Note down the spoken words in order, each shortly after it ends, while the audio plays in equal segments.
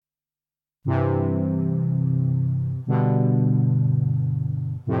Good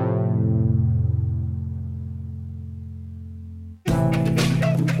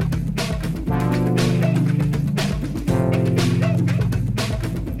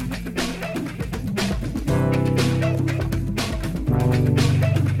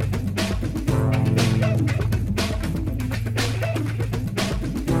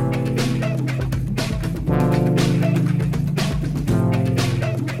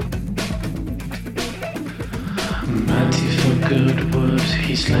words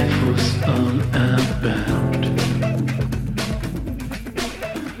his life was all about.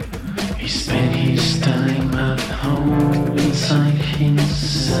 He spent his time at home inside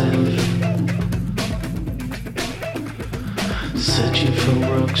himself, searching for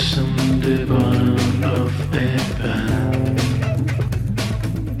rocks on the bottom of a pan,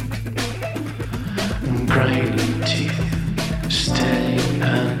 grinding teeth, staring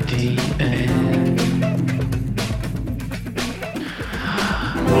at the end.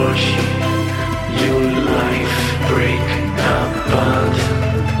 Watching your life break apart.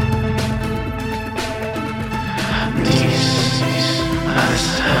 This is as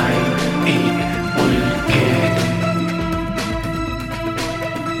high it will get.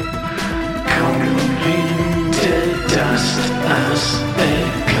 Counting the dust as a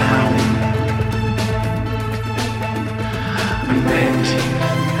clown, mending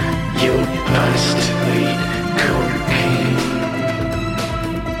your past with cocaine.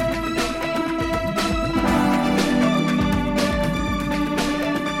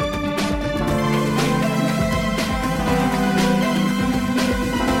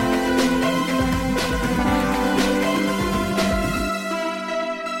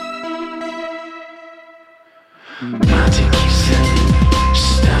 Marty keeps selling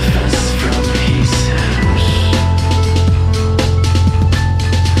stuffers from his house.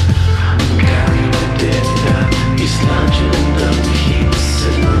 Carrying a dead that is larger than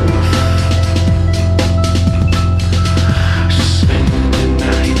himself. Spending the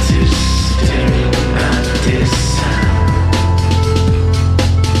night staring at the sun,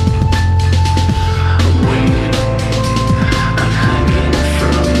 waiting and hanging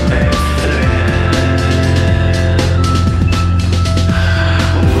from a thread.